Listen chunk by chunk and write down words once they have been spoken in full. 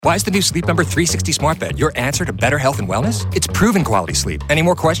Why is the new Sleep Number 360 smart bed your answer to better health and wellness? It's proven quality sleep. Any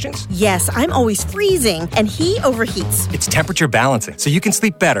more questions? Yes, I'm always freezing, and he overheats. It's temperature balancing, so you can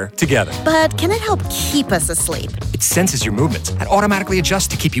sleep better together. But can it help keep us asleep? It senses your movements and automatically adjusts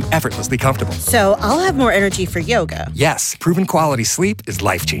to keep you effortlessly comfortable. So I'll have more energy for yoga. Yes, proven quality sleep is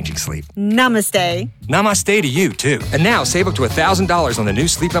life-changing sleep. Namaste. Namaste to you, too. And now, save up to $1,000 on the new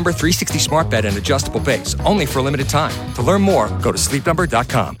Sleep Number 360 smart bed and adjustable base, only for a limited time. To learn more, go to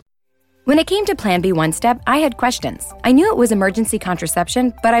sleepnumber.com. When it came to Plan B One Step, I had questions. I knew it was emergency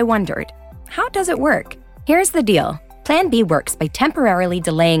contraception, but I wondered, how does it work? Here's the deal. Plan B works by temporarily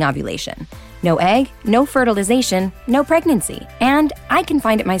delaying ovulation. No egg, no fertilization, no pregnancy. And I can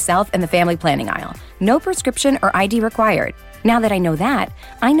find it myself in the family planning aisle. No prescription or ID required. Now that I know that,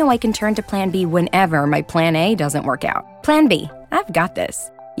 I know I can turn to Plan B whenever my Plan A doesn't work out. Plan B, I've got this.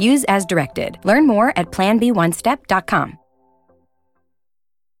 Use as directed. Learn more at planb1step.com.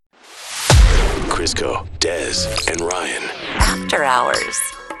 Crisco, Dez, and Ryan. After Hours.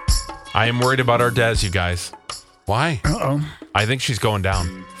 I am worried about our Dez, you guys. Why? Uh-oh. I think she's going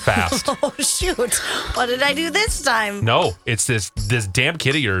down fast. Oh, shoot. What did I do this time? No, it's this damn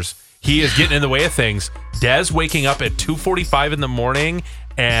kid of yours. He is getting in the way of things. Dez waking up at 2:45 in the morning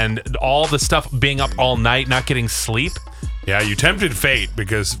and all the stuff being up all night, not getting sleep. Yeah, you tempted fate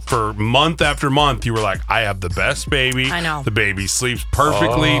because for month after month, you were like, I have the best baby. I know. The baby sleeps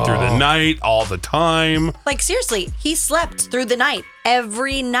perfectly through the night, all the time. Like, seriously, he slept through the night,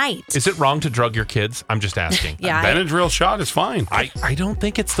 every night. Is it wrong to drug your kids? I'm just asking. Yeah. Benadryl shot is fine. I don't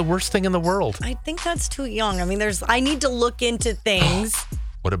think it's the worst thing in the world. I think that's too young. I mean, I need to look into things.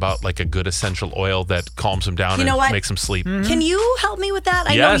 What about like a good essential oil that calms him down and makes him sleep? Mm-hmm. Can you help me with that?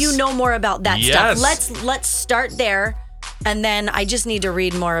 I know you know more about that stuff. Let's start there. And then I just need to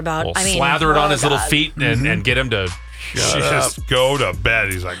read more about. We'll slather it on his little feet and get him to just go to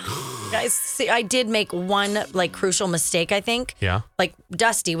bed. He's like, guys, see, I did make one like crucial mistake, I think. Yeah. Like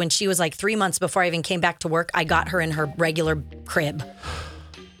Dusty, when she was like 3 months before I even came back to work, I got her in her regular crib.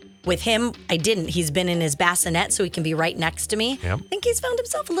 With him, I didn't. He's been in his bassinet so he can be right next to me. Yep. I think he's found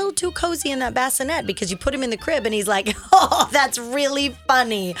himself a little too cozy in that bassinet because you put him in the crib and he's like, oh, that's really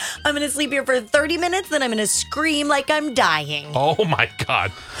funny. I'm going to sleep here for 30 minutes, then I'm going to scream like I'm dying. Oh, my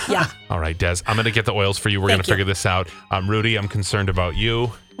God. Yeah. All right, Des, I'm going to get the oils for you. We're going to figure this out. Rudy, I'm concerned about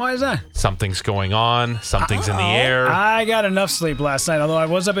you. Why is that? Something's going on. Something's in the air. I got enough sleep last night, although I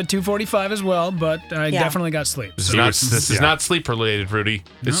was up at 2:45 as well, but I definitely got sleep. This is not sleep related, Rudy.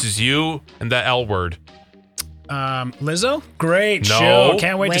 This is you and the L word. Lizzo? Great show.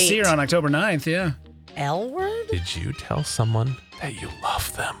 Can't wait to see her on October 9th, yeah. L word? Did you tell someone that you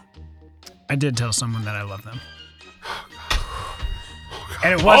love them? I did tell someone that I love them.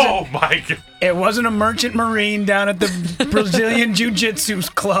 And it wasn't. Oh my God! It wasn't a merchant marine down at the Brazilian Jiu-Jitsu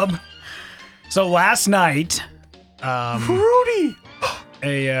club. So last night, Rudy,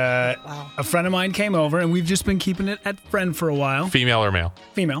 a friend of mine came over, and we've just been keeping it at friend for a while. Female or male?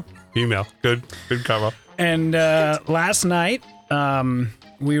 Female. Good cover. And last night,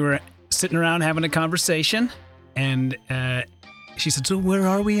 we were sitting around having a conversation, and she said, "So where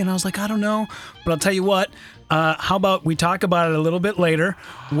are we?" And I was like, "I don't know, but I'll tell you what. How about we talk about it a little bit later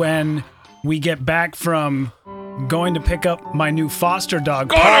when we get back from going to pick up my new foster dog,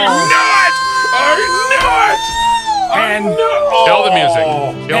 Paul." I knew it! Kill the music.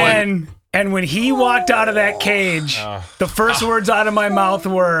 And when he walked out of that cage, the first words out of my mouth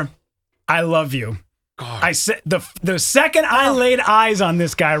were, "I love you." God. I said the second I laid eyes on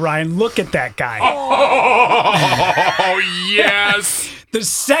this guy, Ryan, look at that guy. Oh, yes. The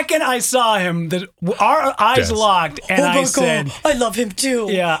second I saw him, our eyes locked, and I said, I love him too.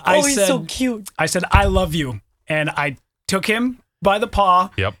 Yeah, he's so cute. I said, "I love you." And I took him by the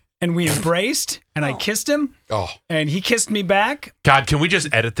paw. Yep. And we embraced, and I kissed him. Oh. And he kissed me back. God, can we just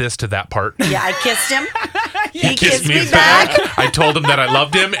edit this to that part? Yeah, I kissed him. He kissed me back. I told him that I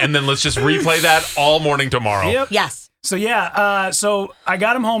loved him, and then let's just replay that all morning tomorrow. Yep. Yes. So so I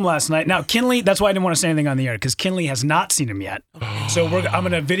got him home last night. Now, Kinley, that's why I didn't want to say anything on the air, because Kinley has not seen him yet. So I'm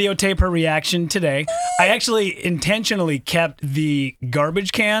going to videotape her reaction today. I actually intentionally kept the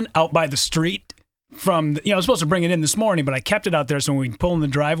garbage can out by the street I was supposed to bring it in this morning, but I kept it out there so when we pull in the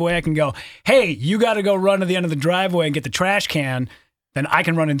driveway, I can go, "Hey, you got to go run to the end of the driveway and get the trash can." Then I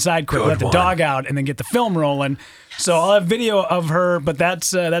can run inside quick, let the dog out, and then get the film rolling. So I'll have video of her, but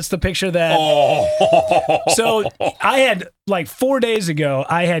that's the picture that. Oh. So I had, like 4 days ago,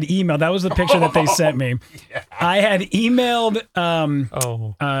 I had emailed. That was the picture that they sent me. Yeah. I had emailed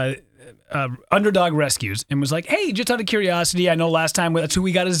Underdog Rescues and was like, hey, just out of curiosity, I know last time that's who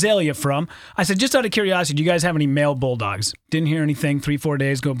we got Azalea from. I said, just out of curiosity, do you guys have any male bulldogs? Didn't hear anything. 3-4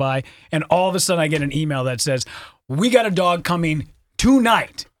 days go by. And all of a sudden I get an email that says, we got a dog coming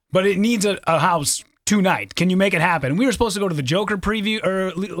tonight, but it needs a house tonight. Can you make it happen? We were supposed to go to the Joker preview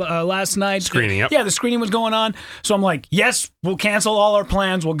last night. Screening, yep. Yeah, the screening was going on. So I'm like, yes, we'll cancel all our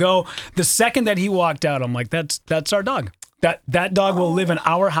plans. We'll go. The second that he walked out, I'm like, that's our dog. That dog will live in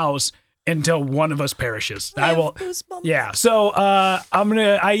our house until one of us perishes. I will. Yeah. So I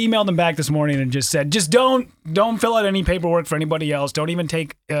emailed him back this morning and just said, just don't fill out any paperwork for anybody else. Don't even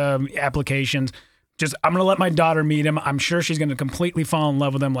take applications. Just I'm gonna let my daughter meet him. I'm sure she's gonna completely fall in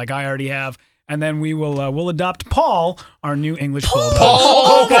love with him like I already have. And then we'll adopt Paul, our new English bulldog.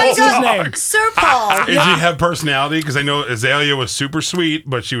 Paul, that's his name. Sir Paul. Does he have personality? Because I know Azalea was super sweet,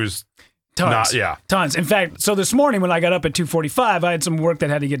 but she was Tons. Yeah. Tons. In fact, so this morning when I got up at 2:45, I had some work that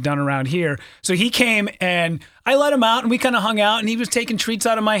had to get done around here. So he came and I let him out and we kind of hung out and he was taking treats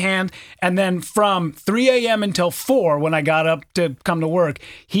out of my hand. And then from 3 a.m. until 4, when I got up to come to work,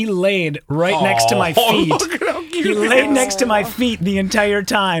 he laid right next to my feet. Look at how cute He laid next to my feet the entire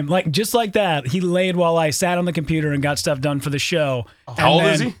time. Like, just like that. He laid while I sat on the computer and got stuff done for the show. How old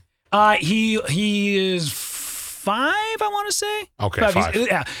is he? He is 5, I want to say. Okay, 5.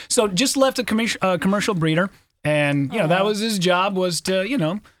 Yeah. So just left a commercial breeder. And, that was his job, was to,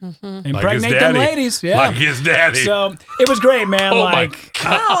 impregnate them ladies. Yeah. Like his daddy. So it was great, man. My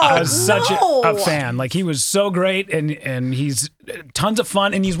I was such a fan. Like, he was so great and he's tons of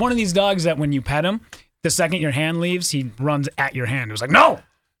fun. And he's one of these dogs that when you pet him, the second your hand leaves, he runs at your hand. It was like, no,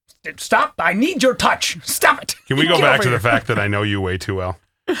 stop. I need your touch. Stop it. Can we go back to the fact that I know you way too well?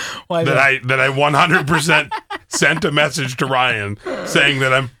 Why that I 100% sent a message to Ryan saying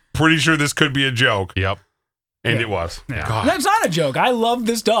that I'm pretty sure this could be a joke. Yep. And it was. Yeah. God. That's not a joke. I love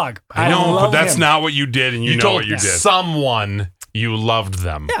this dog. I know, but that's him. not what you did, and you know told what you did. Someone you loved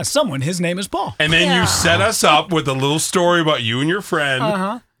them. Yeah, someone. His name is Paul. And then you set us up with a little story about you and your friend.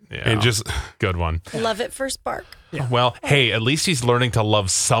 Uh-huh. Yeah. And just good one. Love at first spark. Yeah. Well, hey, at least he's learning to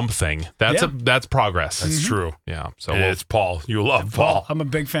love something. That's progress. That's true. Yeah. So And it's Paul. You love Paul. I'm a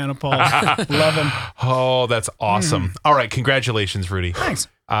big fan of Paul. Love him. Oh, that's awesome. All right, congratulations, Rudy. Thanks.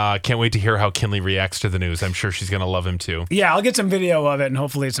 Can't wait to hear how Kinley reacts to the news. I'm sure she's going to love him too. Yeah, I'll get some video of it and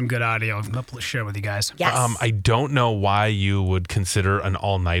hopefully some good audio I'll share with you guys. Yes. I don't know why you would consider an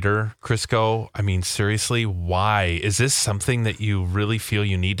all-nighter, Crisco. I mean, seriously, why? Is this something that you really feel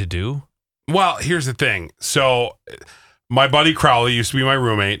you need to do? Well, here's the thing. So my buddy Crowley used to be my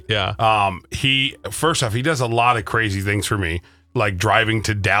roommate. Yeah. He does a lot of crazy things for me, like driving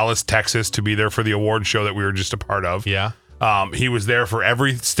to Dallas, Texas to be there for the award show that we were just a part of. Yeah. He was there for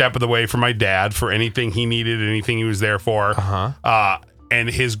every step of the way for my dad, for anything he needed, anything he was there for. And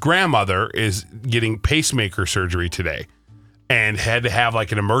his grandmother is getting pacemaker surgery today and had to have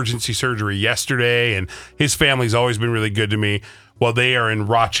like an emergency surgery yesterday. And his family's always been really good to me. Well, they are in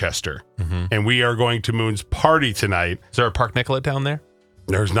Rochester and we are going to Moon's party tonight. Is there a Park Nicollet down there?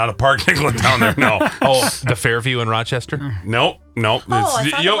 There's not a Park Nicollet down there, no. Oh, the Fairview in Rochester? Nope. You'll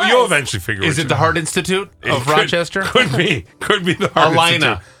eventually figure it out. Is it the Heart Institute of Rochester? Could be the Heart Alina.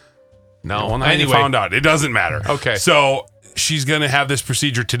 Institute. No. Well, now anyway. you found out. It doesn't matter. Okay. So she's going to have this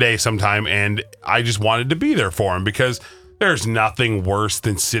procedure today sometime, and I just wanted to be there for him because there's nothing worse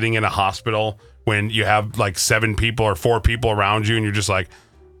than sitting in a hospital when you have like 7 people or 4 people around you, and you're just like,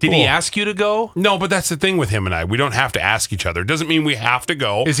 Did he ask you to go? No, but that's the thing with him and I. We don't have to ask each other. It doesn't mean we have to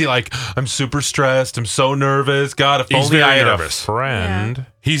go. Is he like, I'm super stressed. I'm so nervous. God, if He's only very I had nervous. a friend.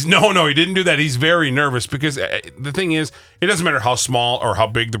 He's no, he didn't do that. He's very nervous because the thing is, it doesn't matter how small or how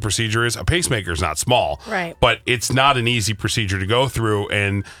big the procedure is. A pacemaker is not small, right? But it's not an easy procedure to go through.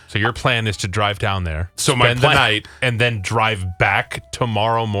 And so your plan is to drive down there, spend the night, and then drive back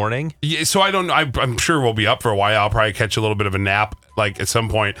tomorrow morning. Yeah, so I don't know. I'm sure we'll be up for a while. I'll probably catch a little bit of a nap like at some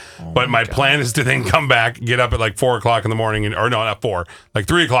point. But my plan is to then come back, get up at like 4 o'clock in the morning, or no, not 4, like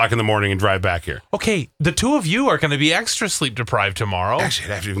 3 o'clock in the morning, and drive back here. Okay, the two of you are going to be extra sleep deprived tomorrow.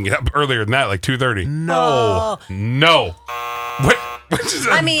 Actually, I'd have to even get up earlier than that, like 2:30. No. What?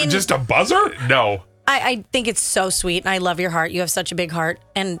 Just a buzzer? No. I think it's so sweet, and I love your heart. You have such a big heart,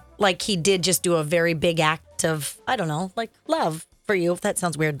 and like he did just do a very big act of, I don't know, like love for you. That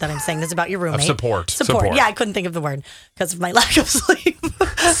sounds weird that I'm saying this about your roommate. Support. Yeah, I couldn't think of the word because of my lack of sleep.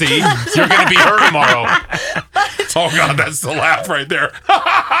 See, you're going to be her tomorrow. Oh God, that's the laugh right there. But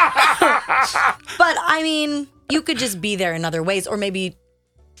I mean, you could just be there in other ways, or maybe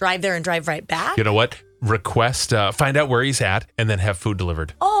drive there and drive right back. You know what? Request, find out where he's at, and then have food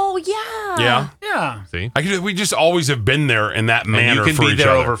delivered. Oh yeah. Yeah. Yeah. See, we just always have been there in that manner. and you can for be each there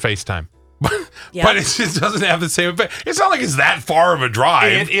other. over FaceTime. But it just doesn't have the same effect. It's not like it's that far of a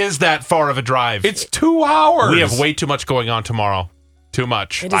drive. It is that far of a drive. It's 2 hours. We have way too much going on tomorrow. Too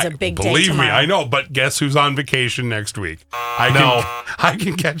much. It is a big day Believe me, tomorrow. I know. But guess who's on vacation next week? I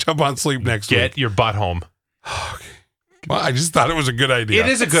can catch up on sleep next week. Get your butt home. Well, I just thought it was a good idea. It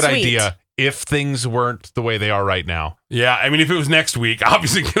is a It's good sweet. idea if things weren't the way they are right now. Yeah, I mean, if it was next week,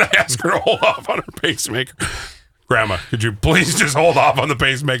 obviously, can I ask her to hold off on her pacemaker? Grandma, could you please just hold off on the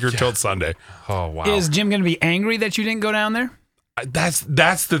pacemaker till Sunday? Oh, wow. Is Jim going to be angry that you didn't go down there? That's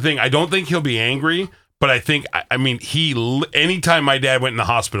the thing. I don't think he'll be angry, but I think, I mean, anytime my dad went in the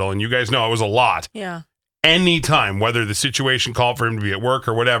hospital, and you guys know it was a lot, Yeah. anytime, whether the situation called for him to be at work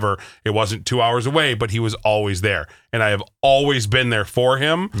or whatever, it wasn't 2 hours away, but he was always there. And I have always been there for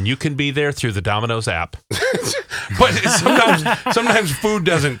him. You can be there through the Domino's app. But sometimes food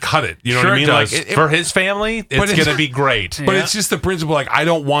doesn't cut it. You know what I mean? It does. Like For his family, it's going to be great. But it's just the principle. Like, I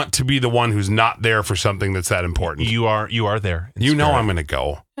don't want to be the one who's not there for something that's that important. You are there. in You know spirit. I'm going to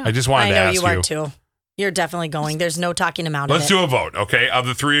go. I just wanted I to know ask you are too. You're definitely going. There's no talking him out of it. Let's do a vote, okay? Of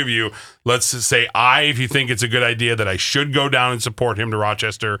the three of you, let's just say aye if you think it's a good idea that I should go down and support him to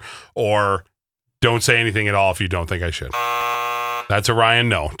Rochester, or don't say anything at all if you don't think I should. That's a Ryan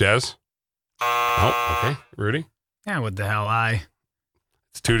no. Des? Oh, okay. Rudy? Yeah, what the hell?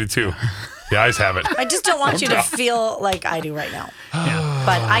 It's 2-2. The ayes have it. I just don't want you to feel like I do right now.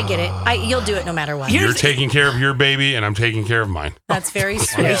 But I get it. You'll do it no matter what. You're taking care of your baby, and I'm taking care of mine. That's very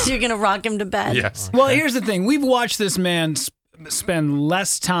sweet. You're going to rock him to bed. Yes. Well, here's the thing. We've watched this man spend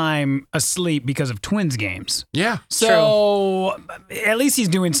less time asleep because of Twins games. Yeah. So at least he's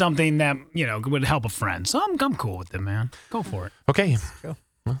doing something that, would help a friend. So I'm cool with it, man. Go for it. Okay.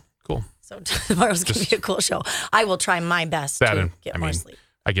 Well, cool. So tomorrow's going to be a cool show. I will try my best to get more sleep.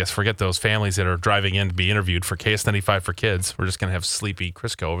 I guess forget those families that are driving in to be interviewed for KS95 for kids. We're just going to have sleepy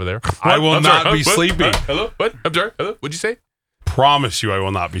Crisco over there. I will I'm not sorry. be What? sleepy. Hello? What? I'm sorry. Hello? What'd you say? Promise you I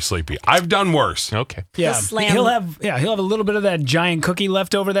will not be sleepy. I've done worse. Okay. Yeah, slam- he'll have a little bit of that giant cookie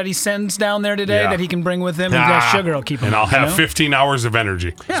left over that he sends down there today Yeah. that he can bring with him, and that sugar will keep him. And I'll up, have 15 hours of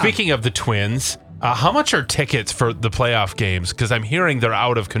energy. Speaking of the Twins, how much are tickets for the playoff games? Because I'm hearing they're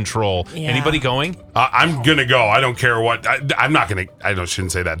out of control. Yeah. Anybody going? I'm going to go. I don't care what. I'm not going to.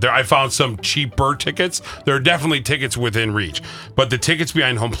 Shouldn't say that. I found some cheaper tickets. There are definitely tickets within reach. But the tickets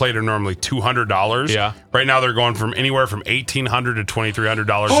behind home plate are normally $200. Yeah. Right now they're going from anywhere from $1,800 to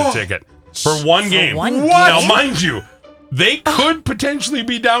 $2,300 a ticket for one game. one game? Now, mind you, they could potentially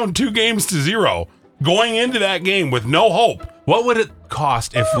be down 2-0 going into that game with no hope. What would it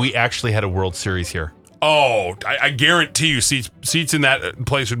cost if we actually had a World Series here? Oh, I guarantee you seats in that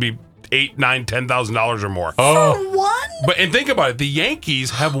place would be $8,000, $9,000, $10,000 or more. One? And think about it. The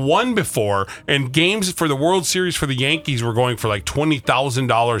Yankees have won before, and games for the World Series for the Yankees were going for like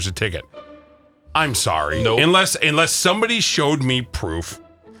 $20,000 a ticket. I'm sorry. Nope. Unless somebody showed me proof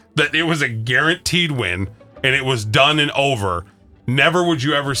that it was a guaranteed win and it was done and over, never would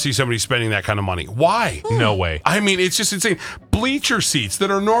you ever see somebody spending that kind of money. Why? No way. I mean, it's just insane. Bleacher seats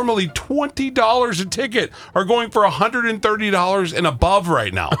that are normally $20 a ticket are going for $130 and above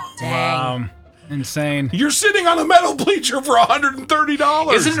right now. Dang. Insane. You're sitting on a metal bleacher for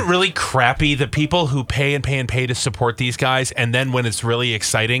 $130. Isn't it really crappy that people who pay and pay and pay to support these guys, and then when it's really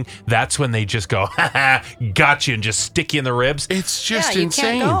exciting, that's when they just go, ha ha, got you, and just stick you in the ribs? It's just you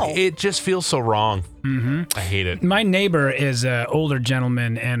insane. can't go. It just feels so wrong. Mm-hmm. I hate it. My neighbor is an older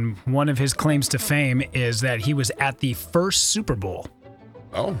gentleman, and one of his claims to fame is that he was at the first Super Bowl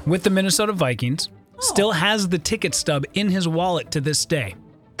Oh. with the Minnesota Vikings, still has the ticket stub in his wallet to this day.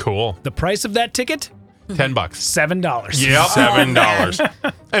 Cool. The price of that ticket? $10. $7. Yep.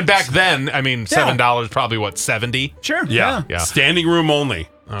 $7. And back then, I mean, $7 probably what, 70? Sure. Yeah. Yeah. Standing room only.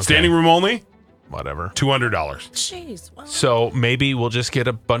 Okay. Standing room only, Whatever. $200. Jeez. Well, So maybe we'll just get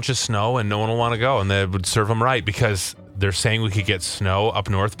a bunch of snow and no one will want to go, and that would serve them right, because they're saying we could get snow up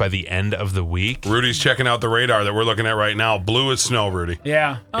north by the end of the week. Rudy's checking out the radar that we're looking at right now. Blue is snow, Rudy.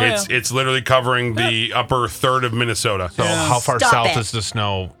 Yeah. Oh, It's literally covering the upper third of Minnesota. So how far Stop south it. does the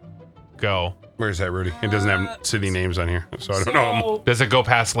snow go? Where is that, Rudy? It doesn't have city names on here, so I don't know. Does it go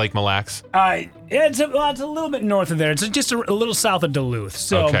past Lake Mille Lacs? It's a little bit north of there. It's just a little south of Duluth.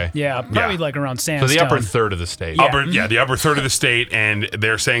 So, Okay. yeah, probably like around So Sandstone. the upper third of the state. Yeah. The upper third of the state, and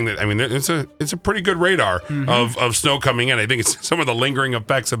they're saying that. I mean, it's a pretty good radar of snow coming in. I think it's some of the lingering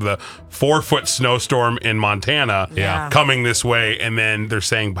effects of the 4-foot snowstorm in Montana Yeah. coming this way, and then they're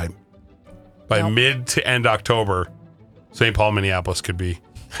saying by Nope. mid to end October, St. Paul, Minneapolis could be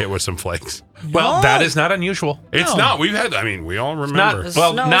hit with some flakes. Well, that is not unusual. It's not. We all remember. Not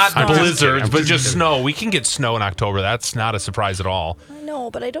Snow. blizzards, I'm but just just kidding. snow. We can get snow in October. That's not a surprise at all. I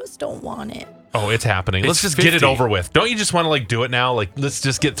know, but I just don't want it. Oh, it's happening. Let's It's just get it 50. over with. Don't you just want to do it now? Let's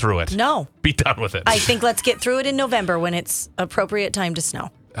just get through it. No. Be done with it. I think let's get through it in November when it's appropriate time to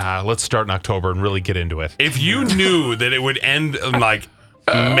snow. Let's start in October and really get into it. If you knew that it would end in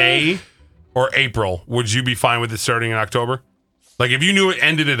May or April, would you be fine with it starting in October? If you knew it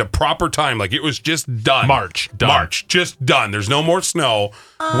ended at a proper time, it was just done. March, done. March, just done. There's no more snow.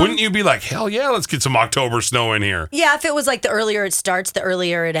 Wouldn't you be like, hell yeah, let's get some October snow in here? Yeah, if it was the earlier it starts, the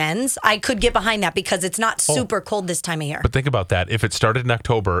earlier it ends, I could get behind that because it's not super cold this time of year. But think about that. If it started in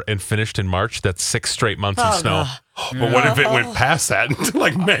October and finished in March, that's 6 straight months of snow. But what if it went past that into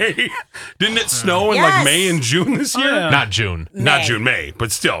May? Didn't it snow in Yes. May and June this year? yeah. Not June. Not June, May.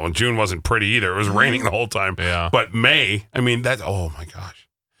 But still, June wasn't pretty either. It was raining the whole time. Yeah. But May, oh my gosh.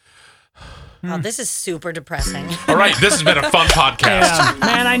 Oh, this is super depressing. All right, this has been a fun podcast. Yeah.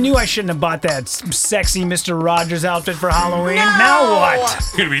 Man, I knew I shouldn't have bought that sexy Mr. Rogers outfit for Halloween. Now what?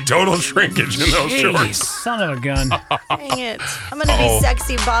 It's going to be total shrinkage in those Jeez, shorts. son of a gun. Dang it. I'm going to be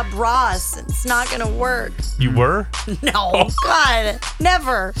sexy Bob Ross. It's not going to work. You were? No, God,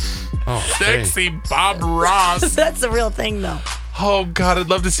 never. Oh, Sexy Bob Ross. That's the real thing, though. Oh, God, I'd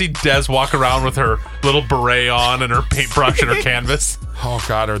love to see Des walk around with her little beret on and her paintbrush and her canvas. Oh,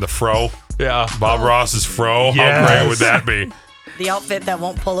 God, or the fro. Yeah. Bob Ross's fro. Yes. How great would that be? The outfit that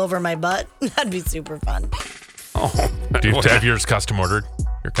won't pull over my butt. That'd be super fun. Oh, Do you have yours custom ordered?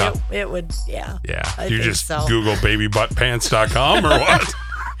 Your cup? It would, yeah. Yeah. I You think just so. Google babybuttpants.com or what?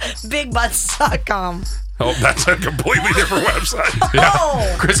 Bigbutts.com. Oh, that's a completely different website.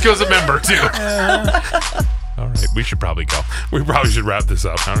 Oh, Crisco's a member, too. All right, we should probably go. We probably should wrap this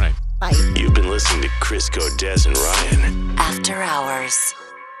up. All right. bye. You've been listening to Crisco, Des, and Ryan. After Hours.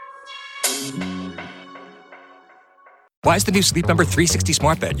 Why is the new Sleep Number 360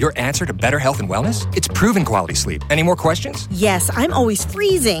 smart bed your answer to better health and wellness? It's proven quality sleep. Any more questions? Yes, I'm always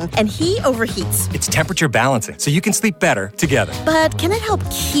freezing, and he overheats. It's temperature balancing, so you can sleep better together. But can it help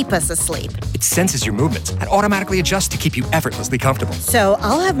keep us asleep? It senses your movements and automatically adjusts to keep you effortlessly comfortable. So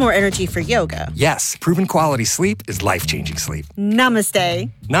I'll have more energy for yoga. Yes, proven quality sleep is life-changing sleep.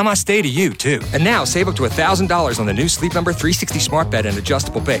 Namaste. Namaste to you, too. And now, save up to $1,000 on the new Sleep Number 360 smart bed and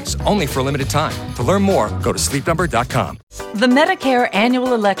adjustable base, only for a limited time. To learn more, go to sleepnumber.com. The Medicare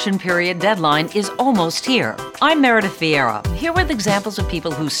annual election period deadline is almost here. I'm Meredith Vieira, here with examples of people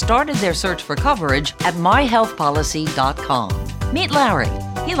who started their search for coverage at myhealthpolicy.com. Meet Larry.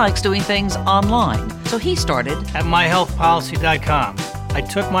 He likes doing things online, so he started At myhealthpolicy.com, I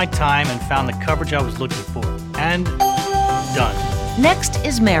took my time and found the coverage I was looking for. And done. Next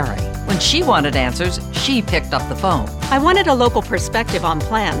is Mary. When she wanted answers, she picked up the phone. I wanted a local perspective on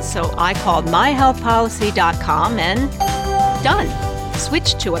plans, so I called myhealthpolicy.com and done.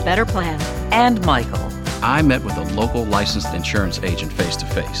 Switched to a better plan. And Michael. I met with a local licensed insurance agent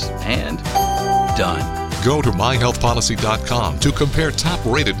face-to-face and done. Go to myhealthpolicy.com to compare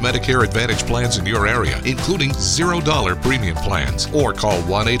top-rated Medicare Advantage plans in your area, including $0 premium plans, or call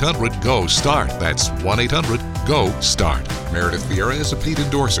 1-800-GO-START. That's 1-800-GO-START. Meredith Vieira is a paid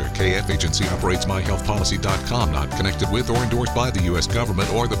endorser. KF Agency operates myhealthpolicy.com, not connected with or endorsed by the U.S.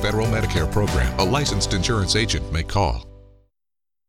 government or the federal Medicare program. A licensed insurance agent may call.